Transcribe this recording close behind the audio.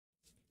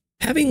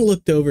Having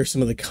looked over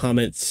some of the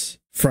comments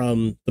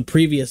from the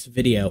previous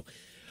video,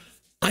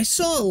 I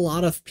saw a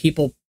lot of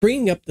people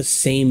bringing up the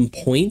same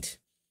point,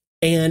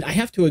 and I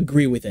have to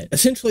agree with it.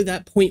 Essentially,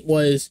 that point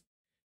was,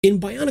 in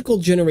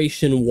Bionicle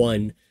Generation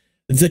 1,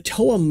 the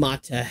Toa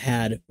Mata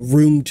had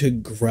room to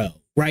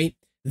grow, right?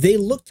 They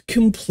looked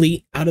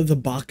complete out of the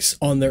box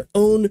on their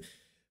own,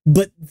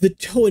 but the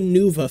Toa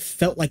Nuva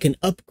felt like an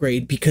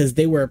upgrade because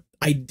they were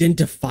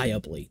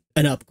identifiably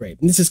an upgrade.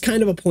 And this is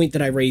kind of a point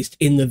that I raised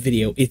in the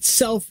video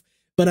itself,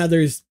 but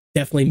others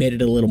definitely made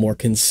it a little more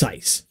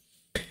concise.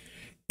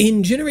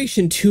 In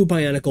Generation 2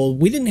 Bionicle,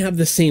 we didn't have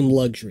the same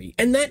luxury,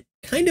 and that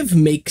kind of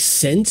makes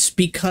sense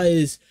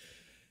because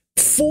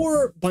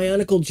for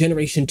Bionicle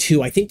Generation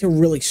 2, I think to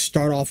really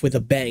start off with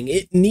a bang,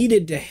 it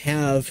needed to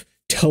have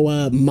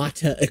Toa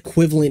Mata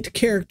equivalent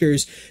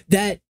characters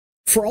that,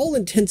 for all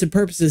intents and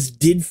purposes,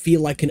 did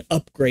feel like an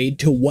upgrade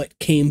to what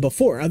came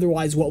before.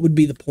 Otherwise, what would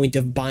be the point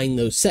of buying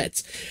those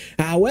sets?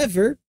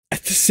 However,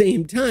 at the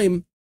same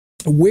time,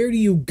 where do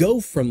you go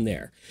from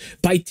there?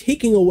 By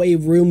taking away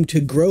room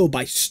to grow,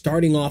 by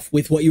starting off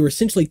with what you were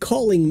essentially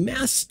calling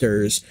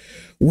masters,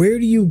 where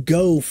do you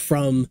go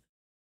from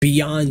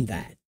beyond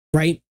that,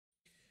 right?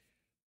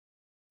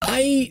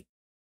 I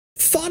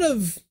thought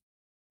of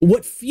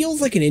what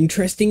feels like an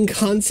interesting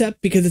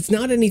concept because it's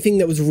not anything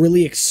that was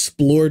really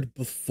explored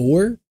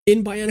before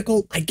in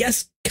Bionicle. I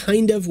guess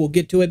kind of, we'll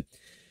get to it.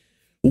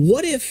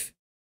 What if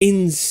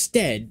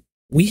instead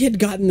we had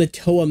gotten the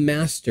Toa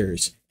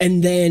Masters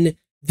and then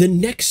the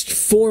next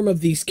form of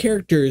these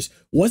characters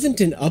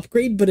wasn't an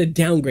upgrade, but a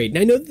downgrade? And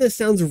I know that this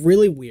sounds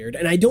really weird,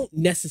 and I don't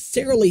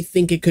necessarily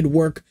think it could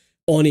work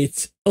on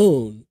its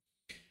own,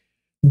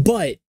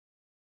 but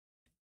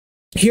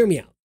hear me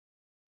out.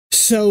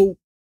 So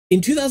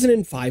in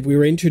 2005, we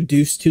were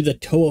introduced to the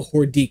Toa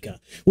Hordeca,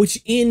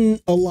 which in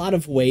a lot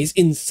of ways,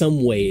 in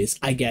some ways,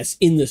 I guess,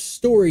 in the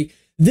story,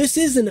 this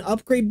is an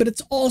upgrade, but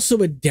it's also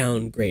a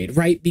downgrade,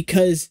 right?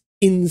 Because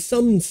in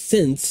some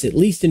sense, at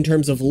least in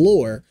terms of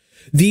lore,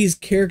 these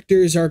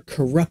characters are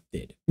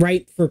corrupted,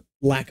 right? For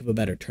lack of a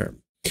better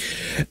term.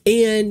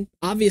 And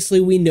obviously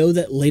we know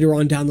that later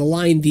on down the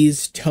line,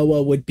 these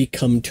Toa would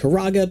become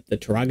Turaga, the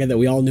Turaga that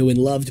we all knew and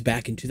loved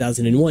back in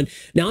 2001.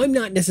 Now, I'm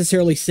not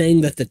necessarily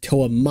saying that the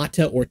Toa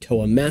Mata or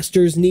Toa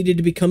Masters needed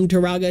to become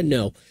Turaga,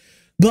 no.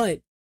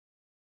 But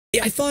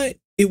I thought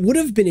it would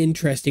have been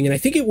interesting, and I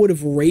think it would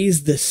have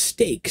raised the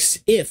stakes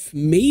if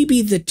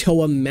maybe the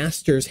Toa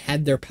Masters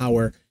had their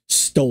power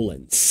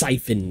stolen,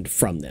 siphoned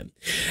from them.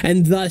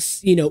 And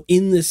thus, you know,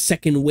 in the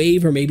second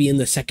wave, or maybe in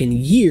the second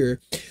year,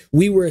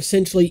 we were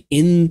essentially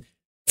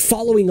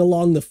following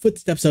along the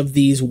footsteps of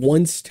these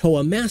once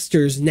Toa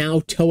Masters, now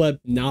Toa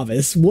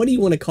Novice. What do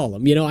you want to call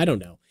them? You know, I don't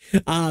know.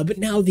 But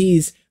now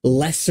these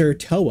lesser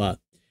Toa,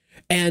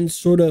 and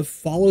sort of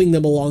following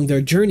them along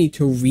their journey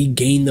to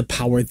regain the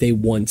power they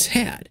once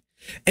had.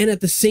 And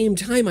at the same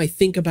time, I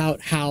think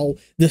about how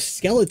the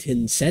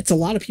skeleton sets, a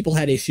lot of people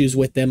had issues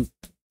with them.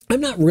 I'm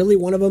not really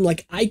one of them.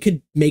 Like, I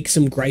could make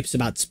some gripes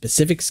about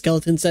specific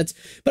skeleton sets,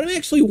 but I'm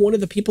actually one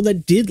of the people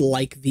that did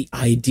like the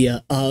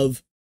idea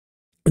of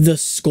the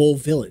skull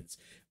villains.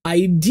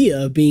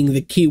 Idea being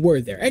the key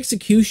word there.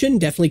 Execution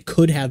definitely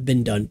could have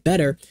been done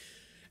better.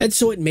 And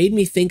so it made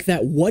me think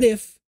that what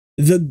if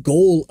the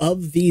goal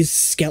of these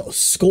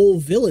skull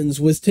villains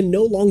was to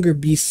no longer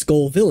be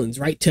skull villains,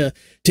 right? To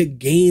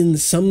gain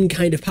some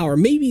kind of power.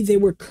 Maybe they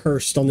were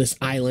cursed on this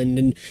island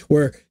and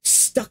were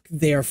stuck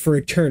there for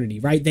eternity,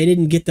 right? They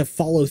didn't get to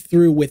follow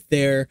through with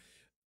their,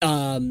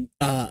 I don't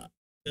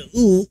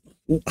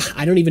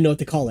even know what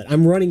to call it.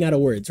 I'm running out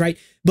of words, right?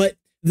 But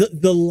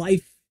the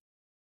life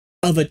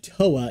of a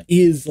Toa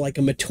is like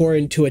a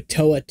Matoran to a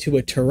Toa to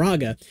a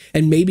Turaga,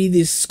 and maybe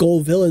these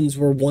skull villains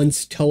were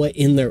once Toa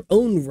in their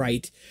own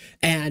right,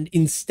 and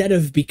instead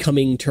of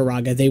becoming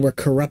Turaga, they were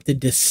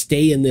corrupted to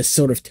stay in this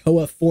sort of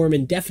Toa form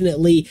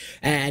indefinitely,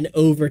 and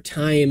over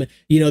time,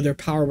 you know, their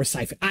power was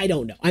siphoned. I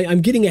don't know.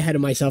 I'm getting ahead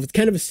of myself. It's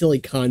kind of a silly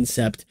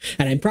concept,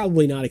 and I'm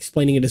probably not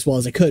explaining it as well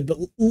as I could, but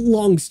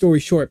long story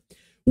short,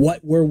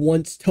 what were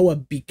once Toa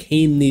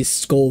became these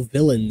skull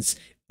villains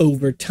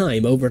over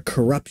time, over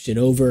corruption,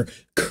 over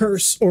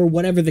curse, or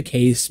whatever the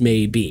case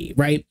may be,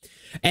 right?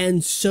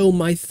 And so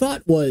my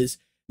thought was,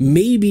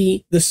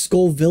 maybe the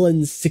skull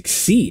villains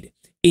succeed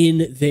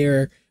in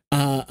their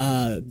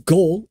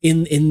goal,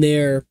 in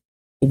their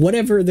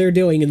whatever they're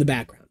doing in the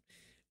background.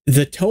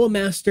 The Toa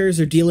Masters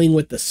are dealing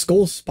with the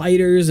Skull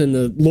Spiders and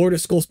the Lord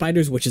of Skull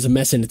Spiders, which is a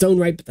mess in its own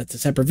right, but that's a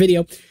separate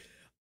video.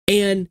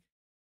 And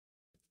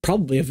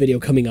probably a video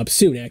coming up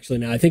soon, actually,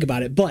 now I think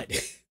about it. But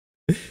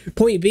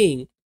point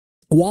being,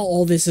 while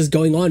all this is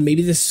going on,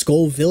 maybe the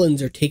skull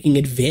villains are taking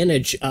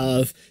advantage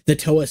of the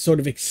Toa sort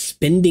of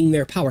expending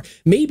their power.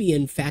 Maybe,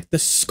 in fact, the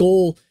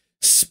skull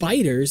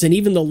spiders and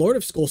even the Lord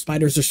of Skull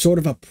Spiders are sort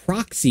of a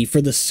proxy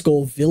for the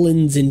skull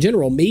villains in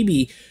general.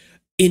 Maybe,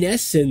 in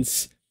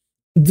essence,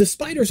 the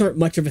spiders aren't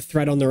much of a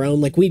threat on their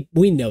own. Like, we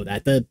know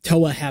that. The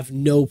Toa have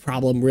no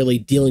problem really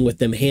dealing with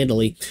them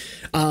handily.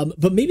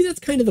 But maybe that's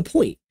kind of the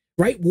point,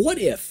 right? What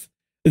if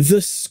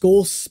the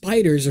skull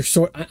spiders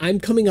are I'm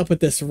coming up with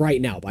this right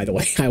now, by the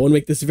way. I want to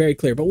make this very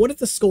clear. But what if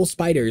the skull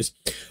spiders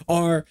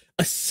are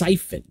a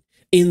siphon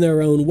in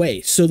their own way,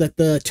 so that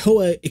the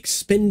Toa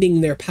expending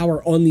their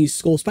power on these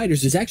skull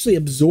spiders is actually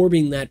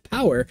absorbing that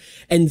power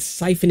and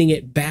siphoning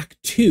it back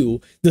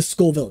to the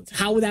skull villains?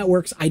 How that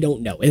works, I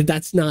don't know.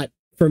 That's not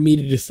for me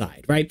to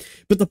decide, right?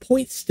 But the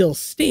point still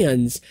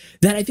stands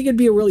that I think it'd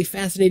be a really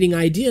fascinating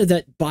idea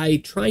that by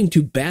trying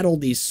to battle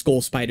these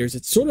skull spiders,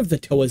 it's sort of the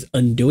Toa's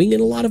undoing in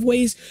a lot of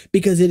ways,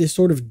 because it is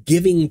sort of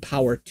giving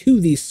power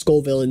to these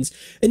skull villains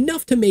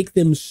enough to make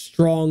them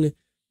strong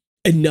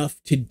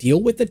enough to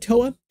deal with the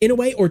Toa in a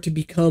way, or to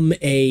become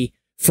a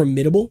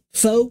formidable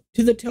foe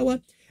to the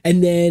Toa.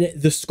 And then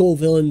the skull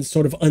villains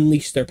sort of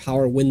unleash their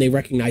power when they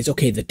recognize,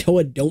 okay, the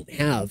Toa don't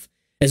have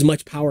as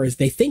much power as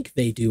they think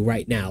they do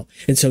right now.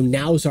 And so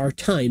now's our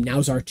time.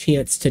 Now's our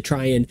chance to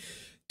try and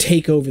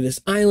take over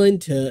this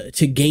island, to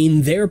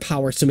gain their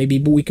power. So maybe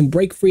we can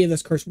break free of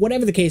this curse,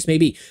 whatever the case may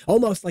be.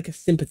 Almost like a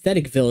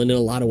sympathetic villain in a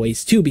lot of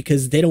ways too,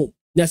 because they don't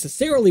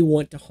necessarily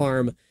want to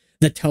harm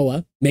the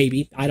Toa,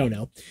 maybe, I don't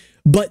know.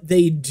 But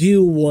they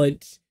do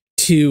want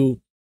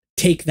to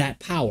take that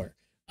power,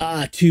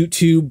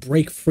 to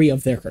break free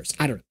of their curse.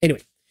 I don't know.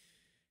 Anyway,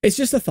 it's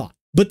just a thought.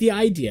 But the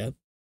idea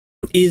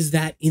is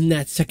that in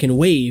that second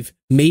wave,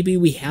 maybe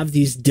we have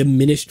these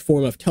diminished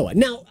form of Toa.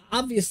 Now,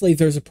 obviously,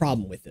 there's a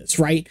problem with this,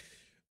 right?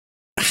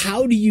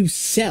 How do you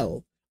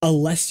sell a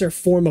lesser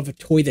form of a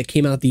toy that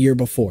came out the year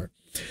before?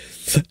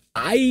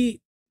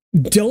 I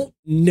don't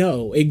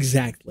know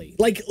exactly.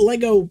 Like,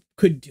 Lego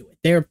could do it.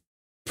 They're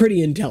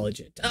pretty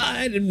intelligent.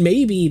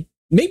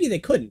 Maybe they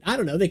couldn't. I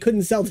don't know. They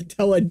couldn't sell the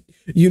Toa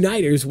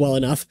Uniters well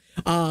enough.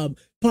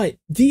 But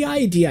the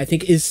idea, I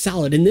think, is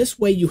solid. In this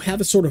way, you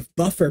have a sort of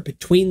buffer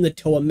between the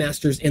Toa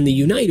Masters and the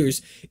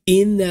Uniters,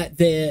 in that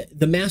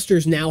the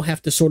Masters now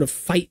have to sort of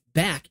fight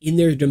back in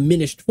their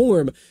diminished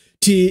form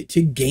to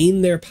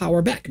gain their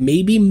power back.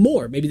 Maybe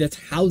more. Maybe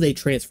that's how they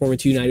transform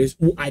into Uniters.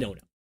 I don't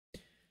know.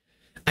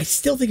 I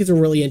still think it's a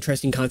really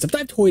interesting concept.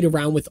 I've toyed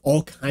around with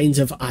all kinds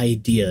of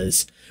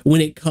ideas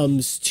when it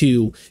comes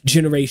to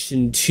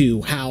Generation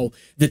 2, how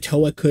the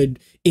Toa could,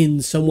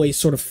 in some ways,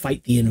 sort of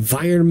fight the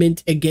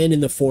environment again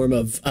in the form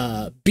of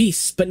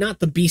beasts, but not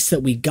the beasts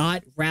that we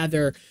got,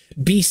 rather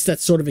beasts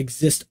that sort of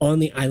exist on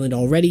the island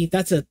already.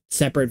 That's a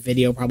separate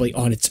video, probably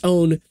on its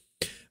own.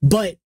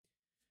 But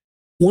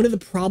one of the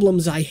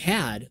problems I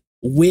had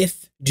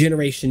with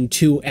Generation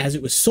 2 as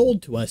it was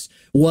sold to us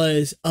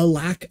was a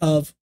lack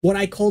of what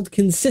I called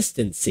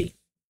consistency.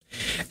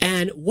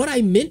 And what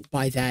I meant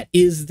by that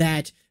is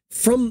that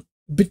from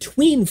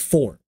between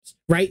forms,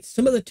 right?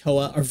 Some of the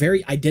Toa are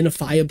very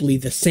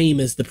identifiably the same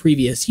as the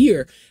previous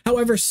year.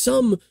 However,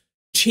 some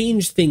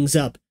change things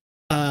up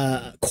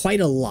quite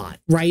a lot,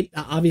 right?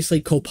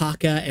 Obviously,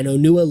 Kopaka and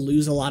Onua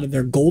lose a lot of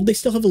their gold. They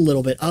still have a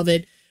little bit of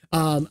it.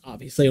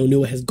 Obviously,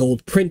 Onua has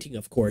gold printing,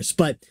 of course,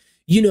 but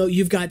you know,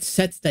 you've got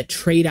sets that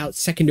trade out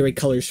secondary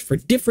colors for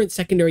different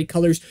secondary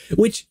colors,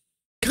 which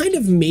kind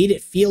of made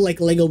it feel like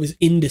Lego was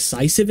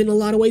indecisive in a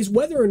lot of ways.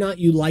 Whether or not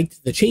you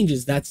liked the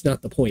changes, that's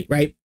not the point,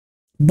 right?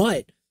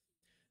 But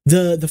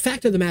the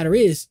fact of the matter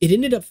is, it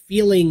ended up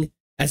feeling,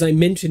 as I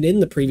mentioned in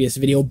the previous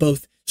video,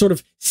 both sort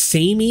of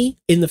samey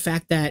in the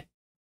fact that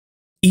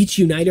each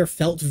Uniter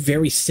felt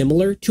very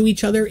similar to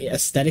each other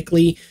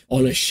aesthetically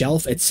on a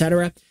shelf,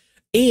 etc.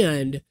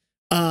 And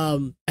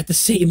at the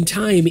same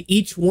time,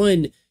 each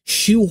one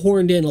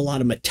shoehorned in a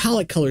lot of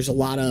metallic colors, a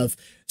lot of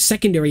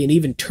secondary and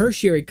even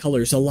tertiary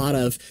colors, a lot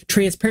of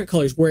transparent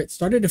colors, where it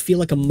started to feel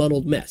like a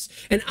muddled mess.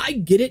 And I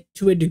get it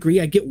to a degree.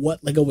 I get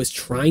what Lego was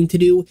trying to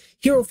do.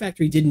 Hero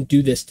Factory didn't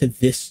do this to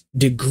this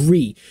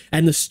degree.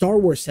 And the Star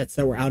Wars sets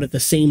that were out at the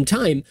same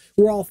time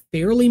were all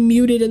fairly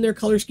muted in their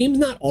color schemes.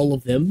 Not all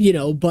of them, you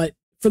know, but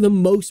for the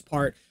most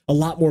part, a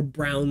lot more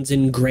browns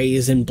and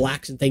grays and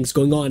blacks and things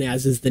going on,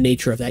 as is the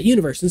nature of that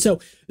universe. And so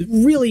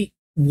really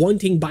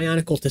wanting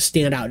Bionicle to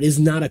stand out is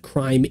not a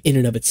crime in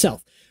and of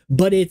itself,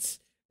 but it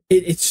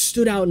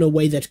stood out in a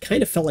way that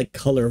kind of felt like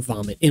color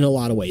vomit in a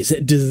lot of ways,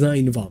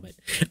 design vomit.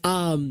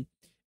 And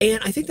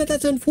I think that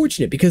that's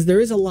unfortunate, because there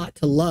is a lot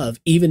to love,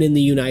 even in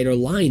the Uniter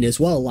line as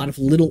well. A lot of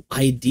little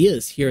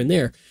ideas here and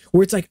there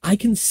where it's like, I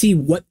can see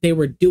what they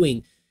were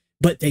doing,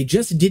 but they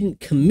just didn't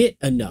commit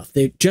enough.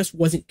 They just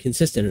wasn't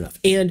consistent enough.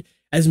 And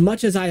as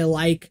much as I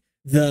like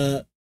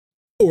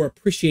or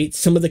appreciate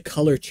some of the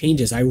color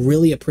changes, I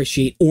really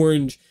appreciate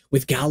orange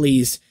with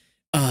Gali's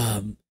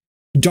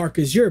dark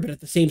azure, but at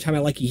the same time, I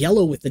like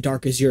yellow with the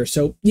dark azure.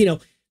 So, you know,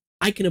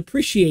 I can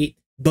appreciate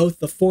both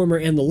the former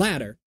and the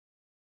latter.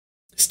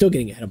 Still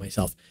getting ahead of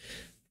myself.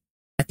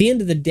 At the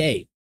end of the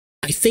day,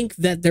 I think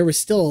that there was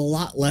still a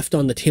lot left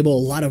on the table, a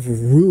lot of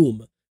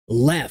room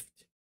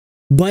left,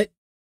 but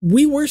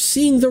we were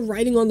seeing the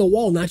writing on the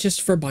wall, not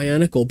just for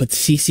Bionicle, but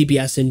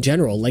CCBS in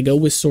general. Lego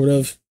was sort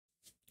of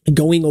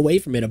going away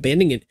from it,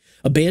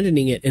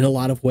 abandoning it in a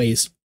lot of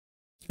ways.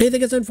 I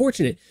think it's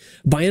unfortunate.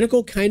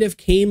 Bionicle kind of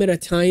came at a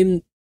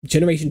time,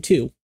 Generation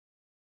 2,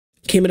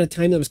 came at a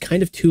time that was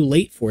kind of too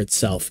late for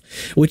itself,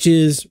 which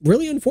is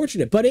really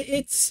unfortunate. But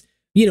it's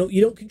you know,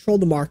 you don't control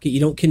the market. You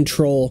don't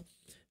control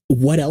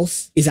what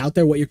else is out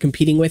there, what you're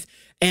competing with.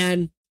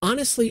 And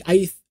honestly,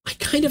 I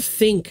kind of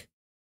think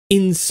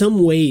in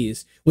some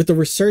ways with the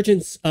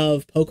resurgence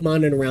of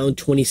Pokemon in around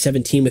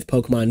 2017 with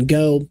Pokemon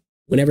Go,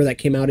 whenever that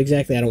came out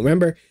exactly, I don't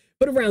remember,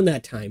 but around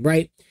that time,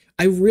 right?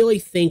 I really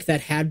think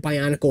that had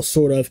Bionicle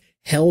sort of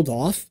held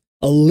off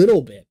a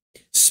little bit,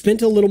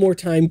 spent a little more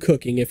time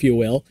cooking, if you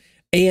will,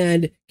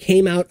 and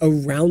came out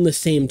around the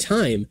same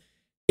time,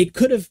 it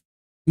could have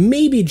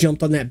maybe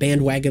jumped on that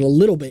bandwagon a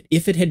little bit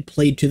if it had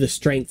played to the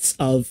strengths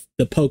of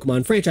the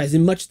Pokemon franchise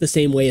in much the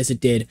same way as it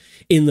did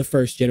in the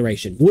first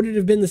generation. Would it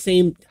have been the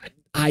same?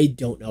 I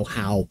don't know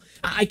how.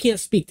 I can't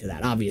speak to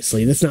that,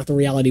 obviously. That's not the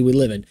reality we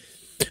live in.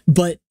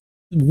 But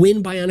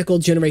when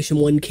Bionicle Generation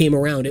 1 came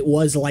around, it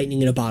was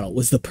lightning in a bottle. It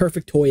was the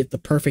perfect toy at the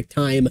perfect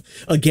time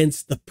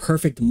against the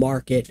perfect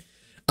market.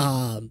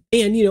 And,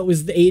 you know, it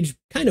was the age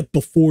kind of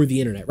before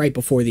the internet, right?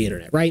 Before the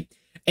internet, right?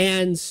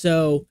 And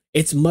so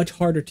it's much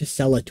harder to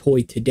sell a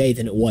toy today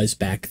than it was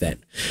back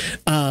then.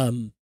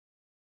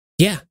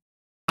 Yeah,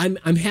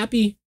 I'm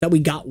happy that we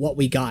got what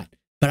we got,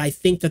 but I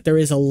think that there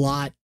is a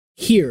lot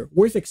here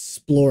worth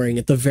exploring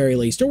at the very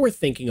least, or worth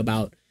thinking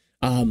about.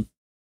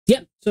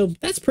 Yeah, so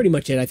that's pretty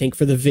much it, I think,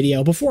 for the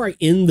video. Before I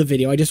end the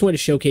video, I just want to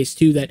showcase,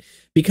 too, that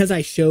because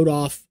I showed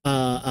off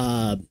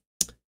a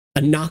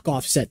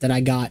knockoff set that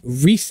I got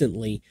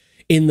recently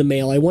in the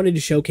mail, I wanted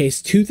to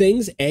showcase two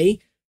things. A,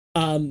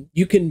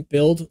 you can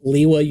build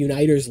Liwa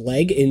Uniter's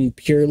leg in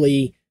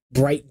purely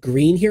bright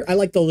green here. I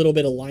like the little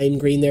bit of lime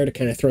green there to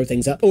kind of throw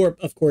things up. Or,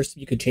 of course,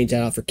 you could change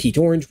that out for Keat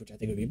Orange, which I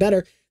think would be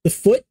better. The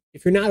foot,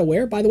 if you're not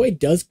aware, by the way,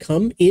 does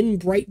come in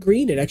bright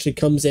green. It actually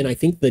comes in, I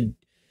think,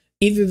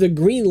 either the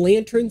Green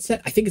Lantern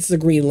set, I think it's the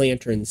Green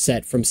Lantern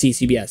set from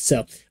CCBS,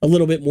 so a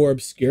little bit more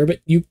obscure,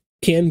 but you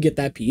can get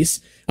that piece.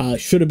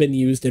 Should have been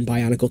used in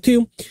Bionicle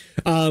 2.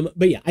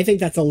 But yeah, I think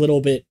that's a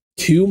little bit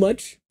too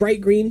much bright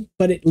green,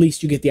 but at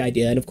least you get the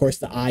idea. And of course,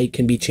 the eye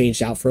can be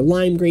changed out for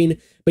lime green.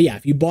 But yeah,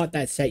 if you bought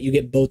that set, you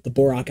get both the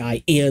Borak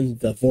eye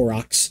and the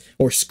Vorox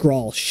or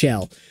Skrull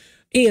shell.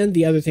 And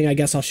the other thing I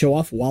guess I'll show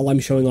off while I'm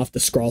showing off the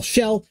Skrull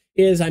shell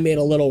is I made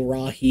a little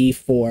rahi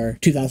for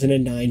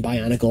 2009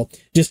 Bionicle,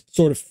 just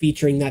sort of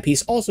featuring that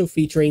piece. Also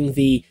featuring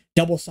the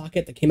double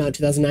socket that came out in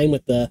 2009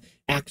 with the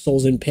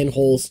axles and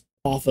pinholes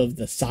off of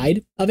the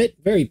side of it.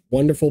 Very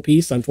wonderful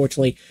piece,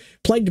 unfortunately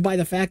plagued by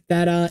the fact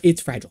that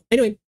it's fragile.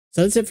 Anyway,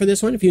 so that's it for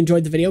this one. If you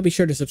enjoyed the video, be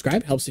sure to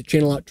subscribe. It helps the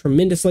channel out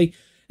tremendously.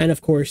 And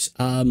of course,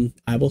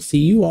 I will see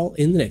you all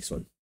in the next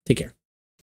one. Take care.